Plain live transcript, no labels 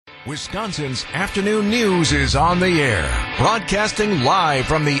Wisconsin's afternoon news is on the air, broadcasting live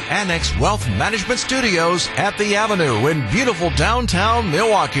from the Annex Wealth Management Studios at the Avenue in beautiful downtown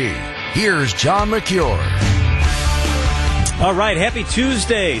Milwaukee. Here's John McCure. All right, happy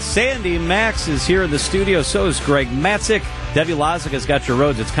Tuesday. Sandy Max is here in the studio. So is Greg Matzik. Debbie Lozica's got your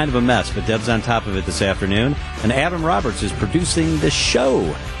roads. It's kind of a mess, but Deb's on top of it this afternoon. And Adam Roberts is producing the show.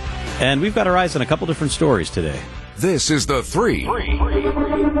 And we've got our eyes on a couple different stories today. This is the 3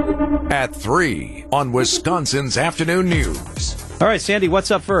 at 3 on Wisconsin's afternoon news. All right, Sandy, what's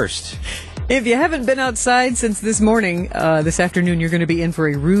up first? If you haven't been outside since this morning, this afternoon, you're going to be in for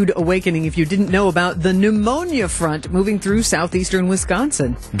a rude awakening if you didn't know about the pneumonia front moving through southeastern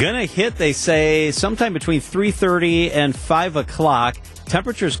Wisconsin. Gonna hit, they say, sometime between 3:30 and 5 o'clock.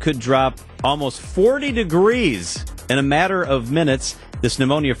 Temperatures could drop almost 40 degrees in a matter of minutes. This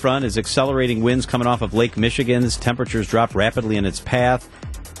pneumonia front is accelerating winds coming off of Lake Michigan's. Temperatures drop rapidly in its path.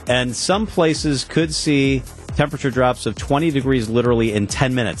 And some places could see temperature drops of 20 degrees literally in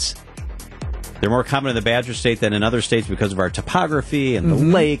 10 minutes. They're more common in the Badger State than in other states because of our topography and the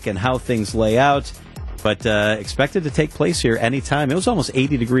lake and how things lay out. But expected to take place here anytime. It was almost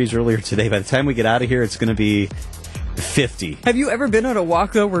 80 degrees earlier today. By the time we get out of here, it's going to be 50. Have you ever been on a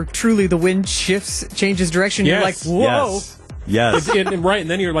walk, though, where truly the wind changes direction? Yes. You're like, whoa. Yes. Right, and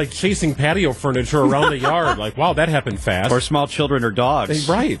then you're like chasing patio furniture around the yard. Like, wow, that happened fast. Or small children or dogs.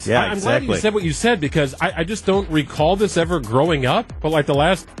 Right. Yeah, I'm exactly. glad you said what you said because I just don't recall this ever growing up. But like the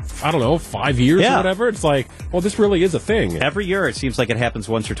last, 5 years or whatever, it's like, well, this really is a thing. Every year it seems like it happens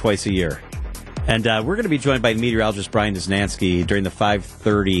once or twice a year. And we're going to be joined by meteorologist Brian Dysnansky during the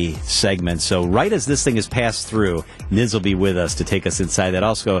 5:30 segment. So right as this thing is passed through, Niz will be with us to take us inside that.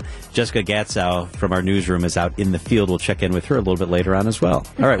 Also, Jessica Gatzow from our newsroom is out in the field. We'll check in with her a little bit later on as well.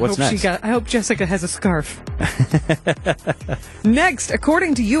 All right, what's next? I hope Jessica has a scarf. Next,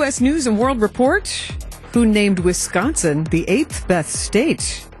 according to U.S. News and World Report, who named Wisconsin the 8th best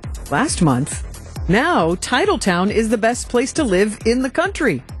state last month, now Titletown is the best place to live in the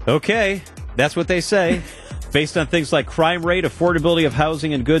country. Okay. That's what they say. Based on things like crime rate, affordability of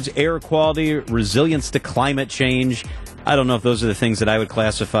housing and goods, air quality, resilience to climate change. I don't know if those are the things that I would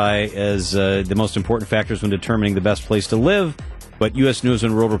classify as the most important factors when determining the best place to live. But U.S. News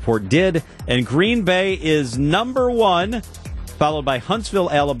and World Report did. And Green Bay is number 1, followed by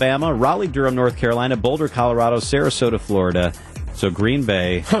Huntsville, Alabama, Raleigh, Durham, North Carolina, Boulder, Colorado, Sarasota, Florida. So Green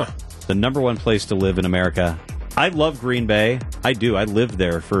Bay, the number 1 place to live in America. I love Green Bay. I do. I lived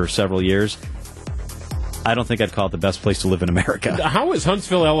there for several years. I don't think I'd call it the best place to live in America. How is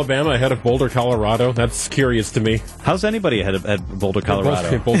Huntsville, Alabama ahead of Boulder, Colorado? That's curious to me. How's anybody ahead of Boulder,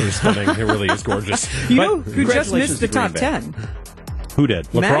 Colorado? Boulder's stunning. It really is gorgeous. You know who just missed the top 10? Who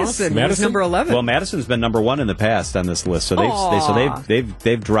did? Madison was number 11. Well, Madison's been number 1 in the past on this list, so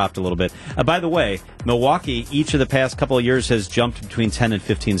they've dropped a little bit. By the way, Milwaukee, each of the past couple of years has jumped between 10 and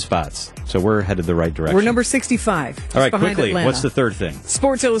 15 spots, so we're headed the right direction. We're number 65. All right, quickly, Atlanta. what's the third thing?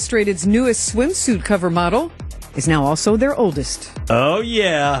 Sports Illustrated's newest swimsuit cover model is now also their oldest. Oh,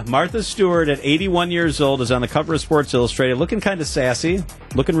 yeah. Martha Stewart, at 81 years old, is on the cover of Sports Illustrated, looking kind of sassy,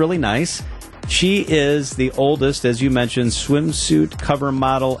 looking really nice. She is the oldest, as you mentioned, swimsuit cover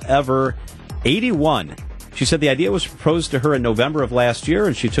model ever, 81. She said the idea was proposed to her in November of last year,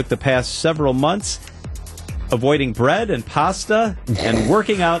 and she took the past several months avoiding bread and pasta and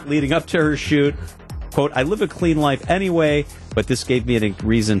working out leading up to her shoot. Quote, I live a clean life anyway, but this gave me a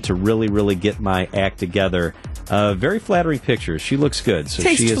reason to really, really get my act together. Very flattering pictures. She looks good, so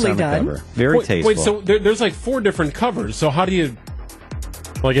she is on the cover. Very tasteful. Wait, so there's like 4 different covers, so how do you...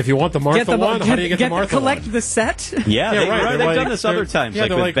 Like, if you want the Martha one, how do you get the Martha one? Collect the set? Yeah, right. They've done this other times, like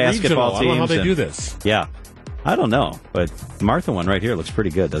with basketball teams. I don't know how they do this. Yeah. I don't know, but the Martha one right here looks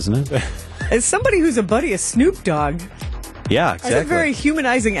pretty good, doesn't it? As somebody who's a buddy of Snoop Dogg, yeah, exactly. It's a very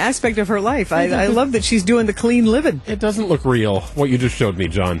humanizing aspect of her life. I love that she's doing the clean living. It doesn't look real, what you just showed me,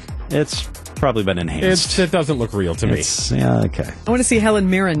 John. It's probably been enhanced. It doesn't look real to me. Yeah, okay. I want to see Helen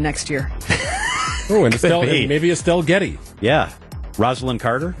Mirren next year. Oh, and maybe Estelle Getty. Yeah. Rosalind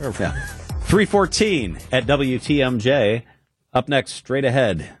Carter? Yeah. 3:14 at WTMJ. Up next, straight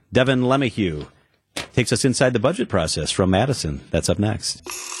ahead, Devin LeMahieu takes us inside the budget process from Madison. That's up next.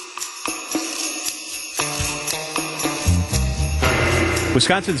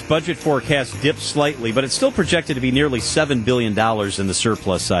 Wisconsin's budget forecast dipped slightly, but it's still projected to be nearly $7 billion in the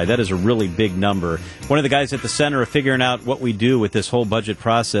surplus side. That is a really big number. One of the guys at the center of figuring out what we do with this whole budget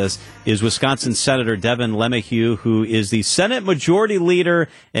process is Wisconsin Senator Devin LeMahieu, who is the Senate Majority Leader,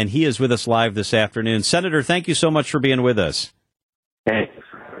 and he is with us live this afternoon. Senator, thank you so much for being with us. Hey,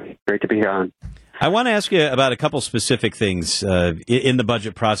 great to be on. I want to ask you about a couple specific things in the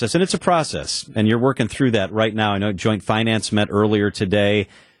budget process, and it's a process, and you're working through that right now. I know Joint Finance met earlier today.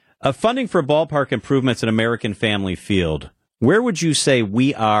 Funding for ballpark improvements at American Family Field. Where would you say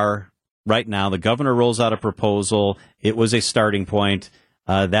we are right now? The governor rolls out a proposal. It was a starting point.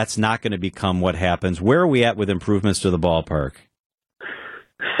 That's not going to become what happens. Where are we at with improvements to the ballpark?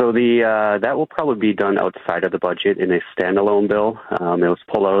 So that will probably be done outside of the budget in a standalone bill. It was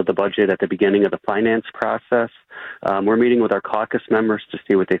pulled out of the budget at the beginning of the finance process. We're meeting with our caucus members to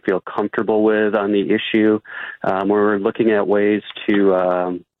see what they feel comfortable with on the issue. We're looking at ways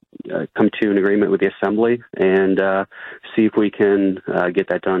to come to an agreement with the Assembly and see if we can get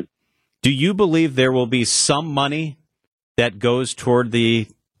that done. Do you believe there will be some money that goes toward the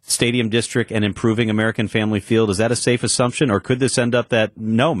stadium district and improving American Family Field? Is that a safe assumption, or could this end up that,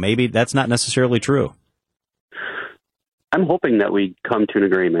 no, maybe that's not necessarily true? I'm hoping that we come to an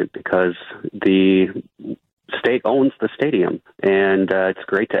agreement because the state owns the stadium, and it's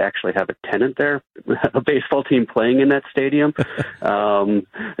great to actually have a tenant there, a baseball team playing in that stadium.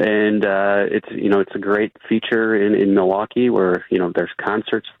 It's a great feature in Milwaukee where, there's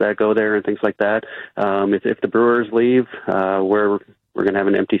concerts that go there and things like that. If the Brewers leave, we're going to have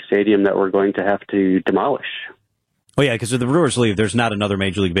an empty stadium that we're going to have to demolish. Oh, yeah, because if the Brewers leave, there's not another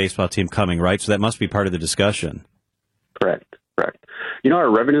Major League Baseball team coming, right? So that must be part of the discussion. Correct. Our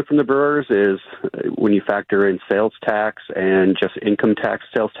revenue from the Brewers is, when you factor in sales tax and just income tax,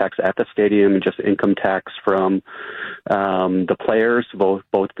 sales tax at the stadium and just income tax from the players, both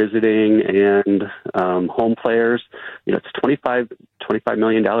visiting and home players, it's $25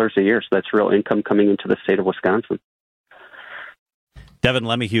 million a year. So that's real income coming into the state of Wisconsin. Devin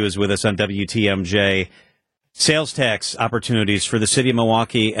LeMahieu is with us on WTMJ. Sales tax opportunities for the city of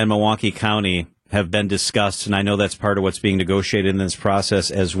Milwaukee and Milwaukee County have been discussed, and I know that's part of what's being negotiated in this process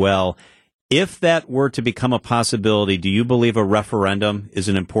as well. If that were to become a possibility, do you believe a referendum is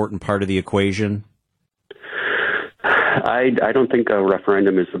an important part of the equation? I don't think a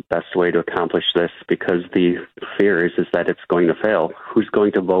referendum is the best way to accomplish this because the fear is that it's going to fail. Who's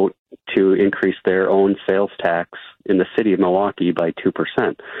going to vote to increase their own sales tax in the city of Milwaukee by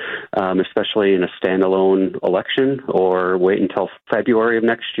 2%, especially in a standalone election, or wait until February of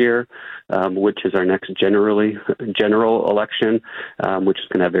next year, which is our next general election, which is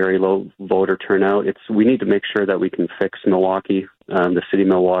going to have very low voter turnout. We need to make sure that we can fix Milwaukee, the city of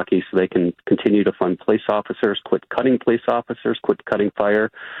Milwaukee, so they can continue to fund police officers, quit cutting police officers, quit cutting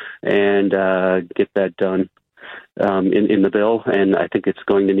fire, and get that done in the bill. And I think it's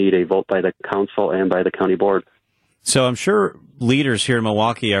going to need a vote by the council and by the county board. So I'm sure leaders here in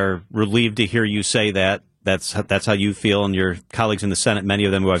Milwaukee are relieved to hear you say that. That's how you feel, and your colleagues in the Senate, many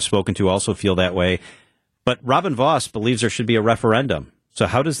of them who I've spoken to, also feel that way. But Robin Voss believes there should be a referendum. So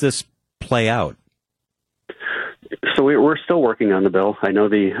how does this play out? So we're still working on the bill. I know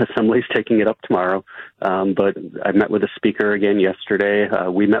the Assembly's taking it up tomorrow, but I met with the Speaker again yesterday.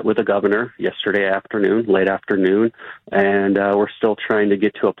 We met with the Governor yesterday late afternoon, and we're still trying to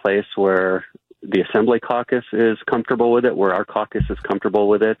get to a place where the Assembly caucus is comfortable with it, where our caucus is comfortable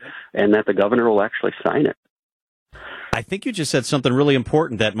with it, and that the Governor will actually sign it. I think you just said something really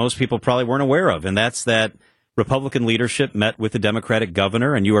important that most people probably weren't aware of, and that's that Republican leadership met with the Democratic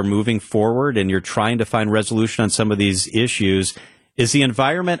governor, and you are moving forward, and you're trying to find resolution on some of these issues. Is the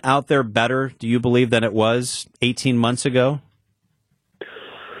environment out there better, do you believe, than it was 18 months ago?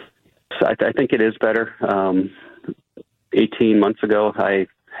 So I think it is better. 18 months ago, I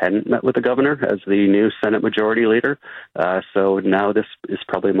hadn't met with the governor as the new Senate Majority Leader. So now this is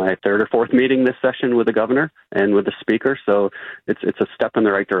probably my third or fourth meeting this session with the governor and with the Speaker. So it's a step in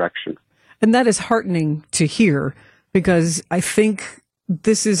the right direction. And that is heartening to hear, because I think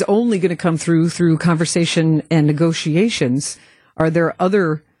this is only going to come through conversation and negotiations. Are there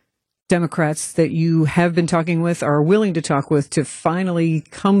other Democrats that you have been talking with, are willing to talk with, to finally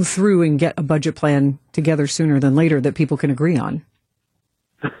come through and get a budget plan together sooner than later that people can agree on?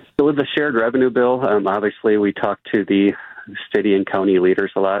 So with the shared revenue bill, obviously we talk to the city and county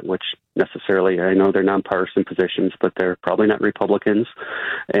leaders a lot, which necessarily, I know they're nonpartisan positions, but they're probably not Republicans.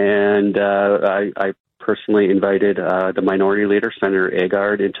 And I personally invited the minority leader, Senator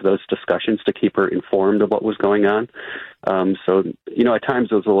Agard, into those discussions to keep her informed of what was going on. So, at times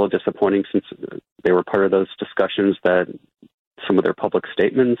it was a little disappointing since they were part of those discussions that some of their public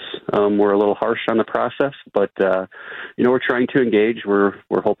statements were a little harsh on the process. But, we're trying to engage. We're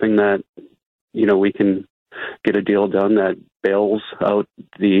hoping that, we can get a deal done that bails out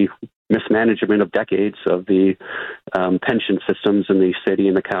the mismanagement of decades of the pension systems in the city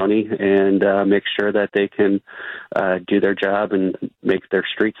and the county, and make sure that they can do their job and make their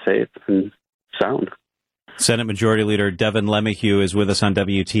streets safe and sound. Senate Majority Leader Devin LeMahieu is with us on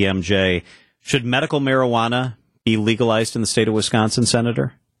WTMJ. Should medical marijuana be legalized in the state of Wisconsin,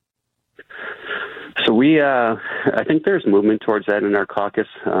 Senator? So I think there's movement towards that in our caucus.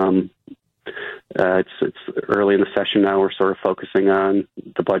 It's early in the session now. We're sort of focusing on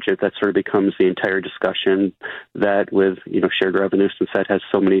the budget. That sort of becomes the entire discussion. That with shared revenue, since that has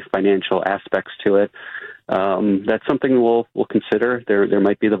so many financial aspects to it, that's something we'll consider. There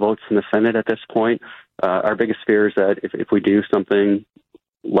might be the votes in the Senate at this point. Our biggest fear is that if we do something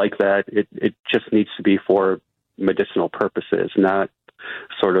like that, it just needs to be for medicinal purposes, not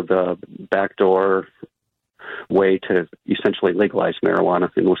sort of a backdoor way to essentially legalize marijuana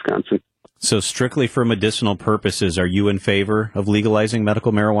in Wisconsin. So strictly for medicinal purposes, are you in favor of legalizing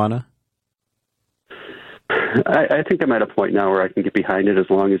medical marijuana? I think I'm at a point now where I can get behind it as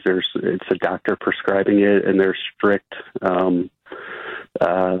long as it's a doctor prescribing it and there's strict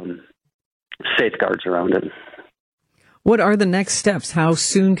safeguards around it. What are the next steps? How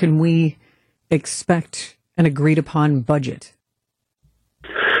soon can we expect an agreed upon budget?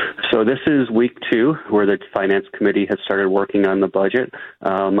 So this is week 2 where the Finance Committee has started working on the budget.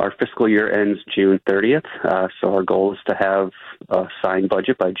 Our fiscal year ends June 30th, so our goal is to have a signed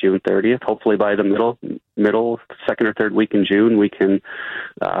budget by June 30th. Hopefully by the middle, second or third week in June, we can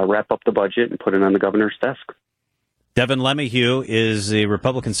wrap up the budget and put it on the governor's desk. Devin LeMahieu is a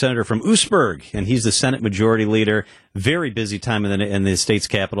Republican senator from Oostburg, and he's the Senate Majority Leader. Very busy time in the state's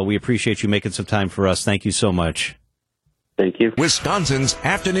capital. We appreciate you making some time for us. Thank you so much. Thank you. Wisconsin's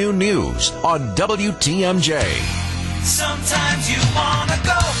afternoon news on WTMJ. Sometimes you want to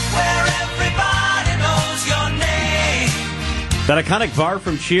go where everybody knows your name. That iconic bar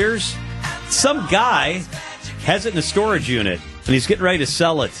from Cheers, some guy has it in a storage unit, and he's getting ready to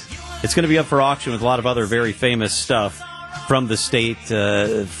sell it. It's going to be up for auction with a lot of other very famous stuff from the state,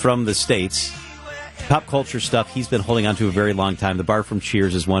 from the States. Pop culture stuff he's been holding on to a very long time. The bar from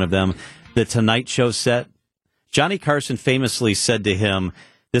Cheers is one of them. The Tonight Show set. Johnny Carson famously said to him,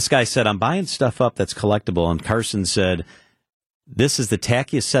 this guy said, I'm buying stuff up that's collectible. And Carson said, this is the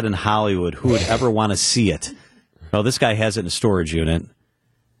tackiest set in Hollywood. Who would ever want to see it? Well, this guy has it in a storage unit.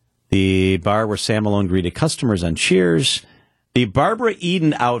 The bar where Sam Malone greeted customers on Cheers. The Barbara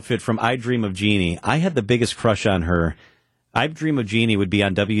Eden outfit from I Dream of Jeannie. I had the biggest crush on her. I Dream of Jeannie would be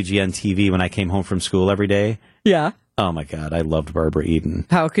on WGN TV when I came home from school every day. Yeah. Oh, my God. I loved Barbara Eden.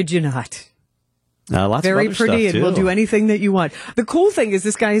 How could you not? Lots Very of other pretty stuff, and will too. do anything that you want. The cool thing is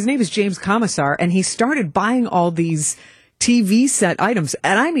this guy, his name is James Commissar, and he started buying all these TV set items,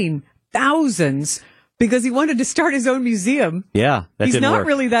 and I mean thousands, because he wanted to start his own museum. Yeah, that He's didn't not work.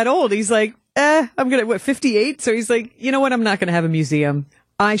 really that old. He's like, I'm going to, 58? So he's like, you know what, I'm not going to have a museum.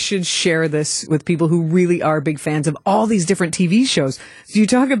 I should share this with people who really are big fans of all these different TV shows. So you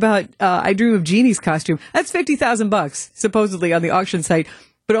talk about I Dream of Jeannie's costume. That's $50,000 supposedly on the auction site.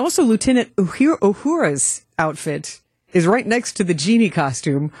 But also Lieutenant Uhura's outfit is right next to the Genie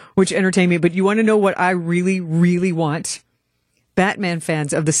costume, which entertained me. But you want to know what I really, really want? Batman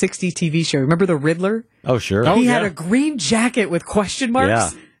fans of the 60s TV show. Remember the Riddler? Oh, sure. Oh, He yeah. had a green jacket with question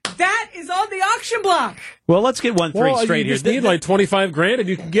marks. Yeah. That is on the auction block. Well, let's get one thing straight you here. just need like $25,000 and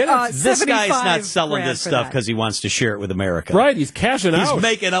you can get it. This guy's not 75 selling grand this for stuff that. because he wants to share it with America. Right, he's cashing out. He's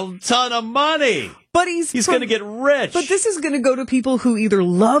making a ton of money. But he's going to get rich. But this is going to go to people who either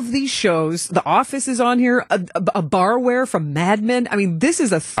love these shows. The Office is on here. A barware from Mad Men. I mean, this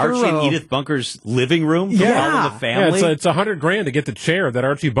is a thorough. Archie and Edith Bunker's living room for Yeah. all of the family. Yeah, it's $100,000 to get the chair that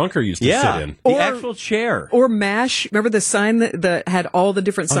Archie Bunker used to sit in. The Or- actual chair. Or MASH. Remember the sign that had all the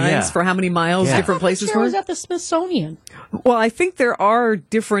different signs yeah. for how many miles Yeah. different places Chair were? was at the Smithsonian. Well, I think there are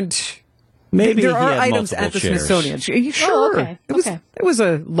different. Maybe there he are had items multiple at the chairs. Smithsonian. Sure. okay. It was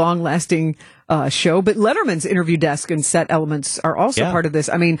a long-lasting show, but Letterman's interview desk and set elements are also Yeah. part of this.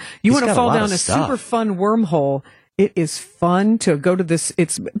 I mean, you He's want to got a fall lot down of a stuff. super fun wormhole. It is fun to go to this.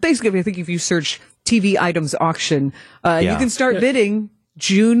 It's basically, I think if you search TV items auction, you can start bidding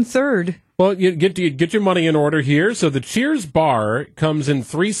June 3rd. Well, you get your money in order here. So the Cheers bar comes in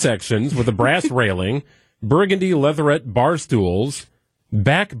 3 sections with a brass railing, burgundy leatherette bar stools,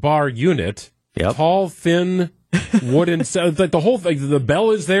 back bar unit, tall, thin wooden. Like the whole thing. The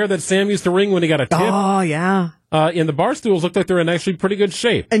bell is there that Sam used to ring when he got a tip. Oh, yeah. And the bar stools look like they're in actually pretty good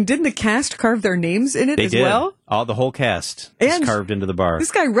shape. And didn't the cast carve their names in it They as did. well? The whole cast is And carved into the bar.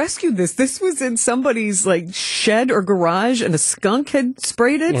 This guy rescued this. This was in somebody's like shed or garage, and a skunk had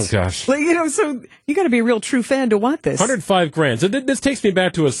sprayed it. Oh, gosh. Like, so you got to be a real true fan to want this. $105,000. So this takes me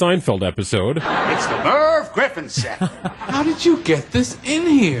back to a Seinfeld episode. It's the Merv Griffin set. How did you get this in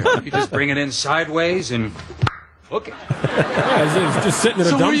here? You just bring it in sideways and cooking. Yeah, it was just sitting in a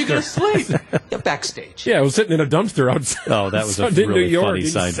dumpster. So where are you going to sleep? Yeah, backstage. Yeah, it was sitting in a dumpster outside. Oh, that was a in really New York. funny He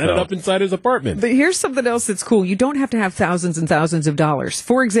Seinfeld. set it up inside his apartment. But here's something else that's cool. You don't have to have thousands and thousands of dollars.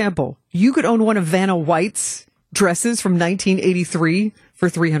 For example, you could own one of Vanna White's dresses from 1983 for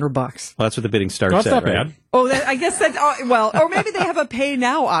 $300. Well, that's what the bidding starts That's at, not right? bad. Oh, I guess that, well, or maybe they have a pay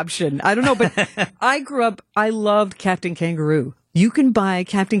now option. I don't know, but I loved Captain Kangaroo. You can buy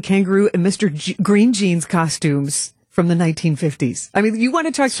Captain Kangaroo and Mr. Green Jeans costumes from the 1950s. I mean, you want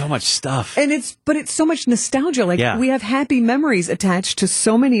to talk So much stuff. and it's so much nostalgia. Like Yeah. we have happy memories attached to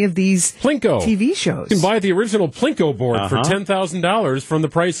so many of these Plinko. TV shows. You can buy the original Plinko board for $10,000 from The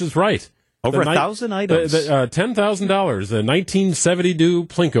Price is Right. Over 1,000 items. $10,000, the 1972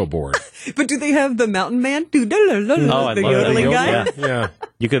 Plinko board. But do they have the Mountain Man? Oh, I The love that. yodeling guy? Yeah.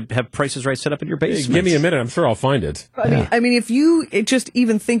 You could have Prices Right set up in your Hey, basement. give me a minute. I'm sure I'll find it. I mean, if you just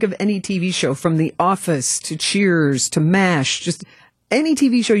even think of any TV show from The Office to Cheers to MASH, just any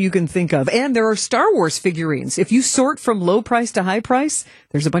TV show you can think of. And there are Star Wars figurines. If you sort from low price to high price,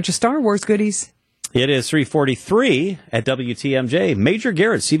 there's a bunch of Star Wars goodies. It is 3:43 at WTMJ. Major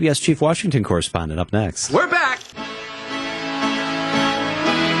Garrett, CBS Chief Washington Correspondent, up next. We're back.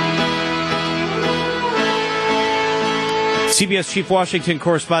 CBS Chief Washington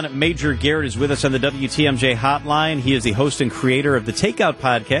Correspondent Major Garrett is with us on the WTMJ hotline. He is the host and creator of the Takeout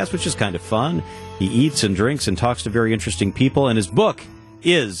Podcast, which is kind of fun. He eats and drinks and talks to very interesting people, and his book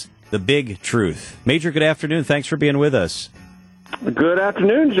is The Big Truth. Major, good afternoon. Thanks for being with us. Good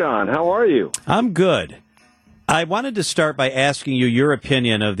afternoon, John. How are you? I'm good. I wanted to start by asking you your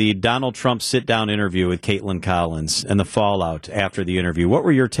opinion of the Donald Trump sit-down interview with Caitlin Collins and the fallout after the interview. What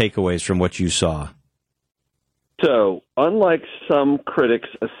were your takeaways from what you saw? So, unlike some critics'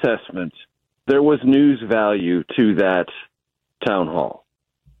 assessment, there was news value to that town hall.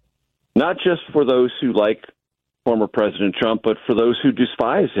 Not just for those who like former President Trump, but for those who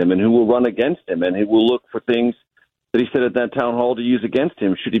despise him and who will run against him and who will look for things that he said at that town hall to use against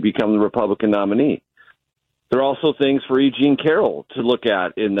him should he become the Republican nominee. There are also things for E. Jean Carroll to look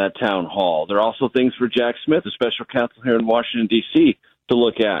at in that town hall. There are also things for Jack Smith, a special counsel here in Washington, D.C., to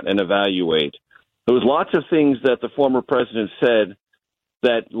look at and evaluate. There was lots of things that the former president said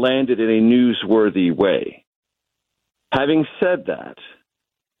that landed in a newsworthy way. Having said that,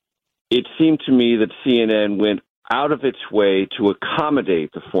 it seemed to me that CNN went out of its way to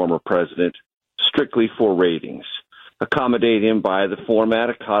accommodate the former president strictly for ratings. Accommodate him by the format,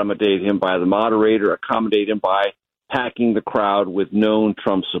 accommodate him by the moderator, accommodate him by packing the crowd with known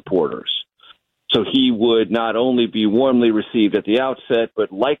Trump supporters. So he would not only be warmly received at the outset,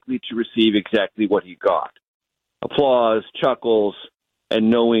 but likely to receive exactly what he got. Applause, chuckles,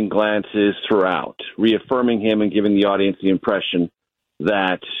 and knowing glances throughout, reaffirming him and giving the audience the impression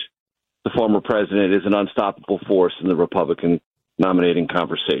that the former president is an unstoppable force in the Republican nominating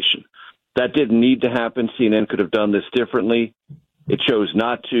conversation. That didn't need to happen. CNN could have done this differently. It chose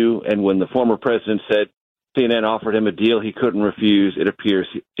not to. And when the former president said CNN offered him a deal he couldn't refuse, it appears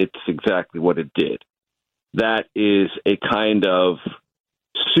it's exactly what it did. That is a kind of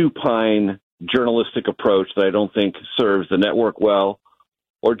supine journalistic approach that I don't think serves the network well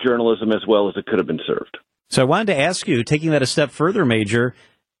or journalism as well as it could have been served. So I wanted to ask you, taking that a step further, Major,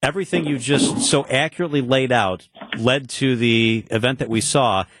 everything you just so accurately laid out led to the event that we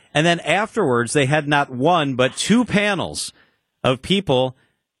saw. And then afterwards, they had not one, but two panels of people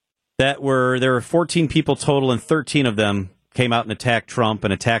there were 14 people total, and 13 of them came out and attacked Trump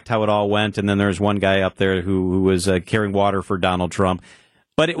and attacked how it all went. And then there was one guy up there who was carrying water for Donald Trump.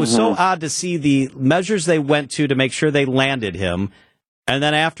 But it was so odd to see the measures they went to make sure they landed him. And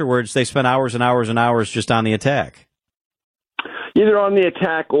then afterwards, they spent hours and hours and hours just on the attack. Either on the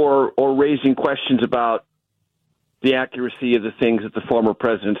attack or raising questions about the accuracy of the things that the former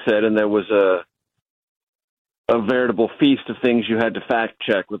president said, and there was a veritable feast of things you had to fact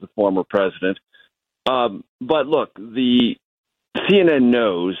check with the former president. But look, the CNN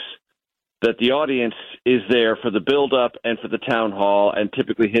knows that the audience is there for the build-up and for the town hall and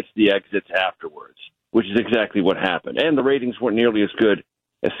typically hits the exits afterwards, which is exactly what happened. And the ratings weren't nearly as good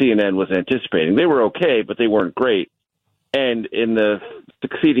as CNN was anticipating. They were okay, but they weren't great. And in the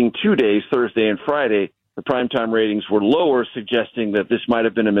succeeding 2 days, Thursday and Friday, the primetime ratings were lower, suggesting that this might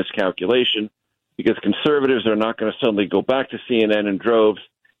have been a miscalculation because conservatives are not going to suddenly go back to CNN in droves,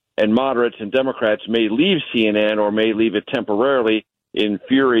 and moderates and Democrats may leave CNN or may leave it temporarily in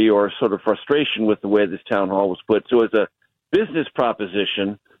fury or sort of frustration with the way this town hall was put. So as a business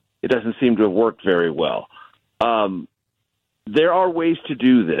proposition, it doesn't seem to have worked very well. There are ways to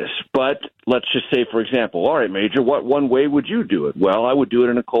do this, but let's just say, for example, all right, Major, what one way would you do it? Well, I would do it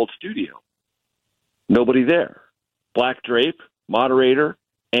in a cold studio. Nobody there. Black Drape, moderator,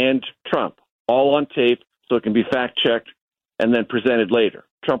 and Trump, all on tape so it can be fact-checked and then presented later.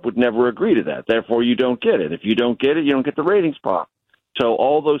 Trump would never agree to that. Therefore, you don't get it. If you don't get it, you don't get the ratings pop. So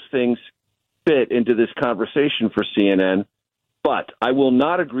all those things fit into this conversation for CNN. But I will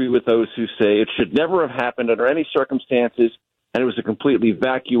not agree with those who say it should never have happened under any circumstances, and it was a completely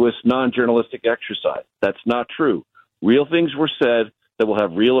vacuous, non-journalistic exercise. That's not true. Real things were said that will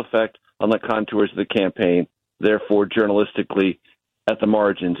have real effect on the contours of the campaign. Therefore, journalistically, at the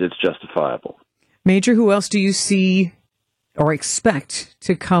margins, it's justifiable. Major, who else do you see or expect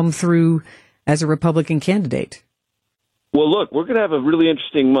to come through as a Republican candidate? Well, look, we're going to have a really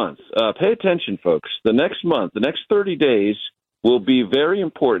interesting month. Pay attention, folks. The next month, the next 30 days, will be very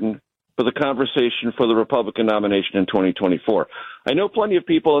important for the conversation for the Republican nomination in 2024. I know plenty of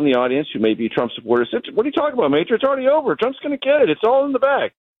people in the audience who may be Trump supporters said, what are you talking about, Major? It's already over. Trump's going to get it. It's all in the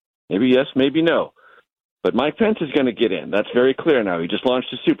bag. Maybe yes, maybe no. But Mike Pence is going to get in. That's very clear now. He just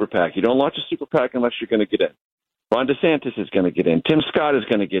launched a super PAC. You don't launch a super PAC unless you're going to get in. Ron DeSantis is going to get in. Tim Scott is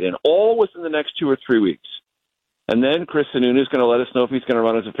going to get in, all within the next 2 or 3 weeks. And then Chris Sununu is going to let us know if he's going to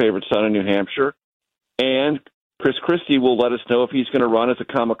run as a favorite son in New Hampshire. And Chris Christie will let us know if he's going to run as a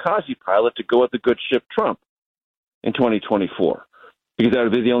kamikaze pilot to go at the good ship Trump in 2024, because that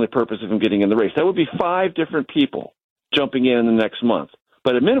would be the only purpose of him getting in the race. That would be 5 different people jumping in the next month,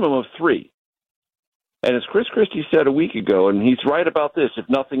 but a minimum of 3. And as Chris Christie said a week ago, and he's right about this, if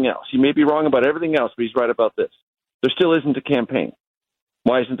nothing else, he may be wrong about everything else, but he's right about this. There still isn't a campaign.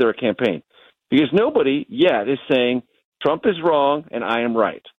 Why isn't there a campaign? Because nobody yet is saying Trump is wrong and I am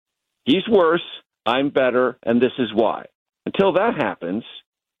right. He's worse, I'm better, and this is why. Until that happens,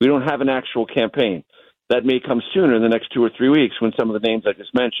 we don't have an actual campaign. That may come sooner in the next 2 or 3 weeks when some of the names I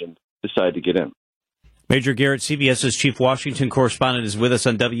just mentioned decide to get in. Major Garrett, CBS's chief Washington correspondent, is with us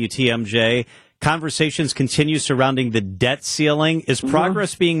on WTMJ. Conversations continue surrounding the debt ceiling. Is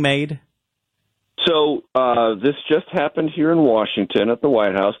progress being made? So this just happened here in Washington at the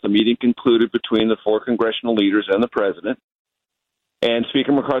White House. The meeting concluded between the 4 congressional leaders and the president. And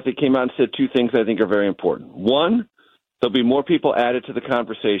Speaker McCarthy came out and said 2 things I think are very important. One, there'll be more people added to the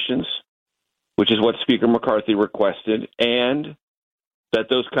conversations, which is what Speaker McCarthy requested, and that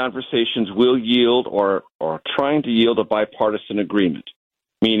those conversations will yield or are trying to yield a bipartisan agreement,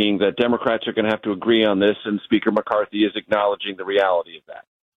 meaning that Democrats are going to have to agree on this, and Speaker McCarthy is acknowledging the reality of that.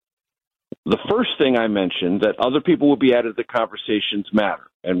 The first thing I mentioned, that other people will be added to the conversations, matter.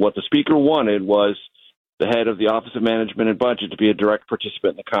 And what the Speaker wanted was the head of the Office of Management and Budget to be a direct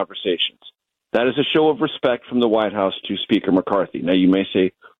participant in the conversations. That is a show of respect from the White House to Speaker McCarthy. Now, you may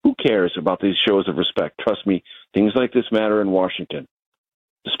say, who cares about these shows of respect? Trust me, things like this matter in Washington.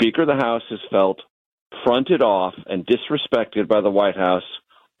 The Speaker of the House has felt fronted off and disrespected by the White House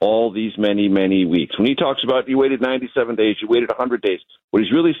all these many, many weeks. When he talks about you waited 97 days, you waited 100 days, what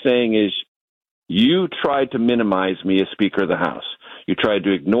he's really saying is you tried to minimize me as Speaker of the House. You tried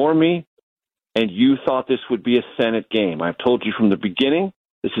to ignore me, and you thought this would be a Senate game. I've told you from the beginning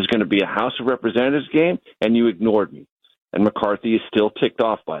this is going to be a House of Representatives game, and you ignored me. And McCarthy is still ticked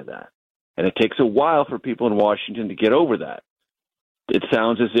off by that. And it takes a while for people in Washington to get over that. It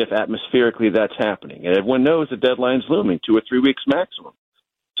sounds as if atmospherically that's happening. And everyone knows the deadline's looming, 2 or 3 weeks maximum.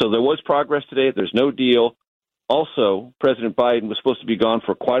 So there was progress today. There's no deal. Also, President Biden was supposed to be gone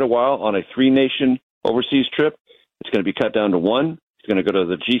for quite a while on a 3-nation overseas trip. It's going to be cut down to 1. He's going to go to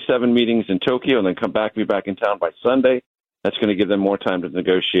the G7 meetings in Tokyo and then be back in town by Sunday. That's going to give them more time to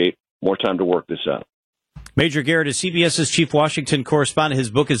negotiate, more time to work this out. Major Garrett is CBS's chief Washington correspondent. His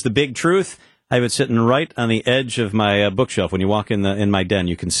book is The Big Truth. I have it sitting right on the edge of my bookshelf. When you walk in my den,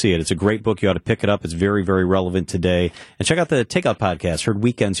 you can see it. It's a great book. You ought to pick it up. It's very, very relevant today. And check out the Takeout Podcast, heard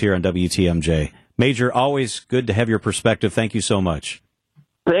weekends here on WTMJ. Major, always good to have your perspective. Thank you so much.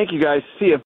 Thank you, guys. See you.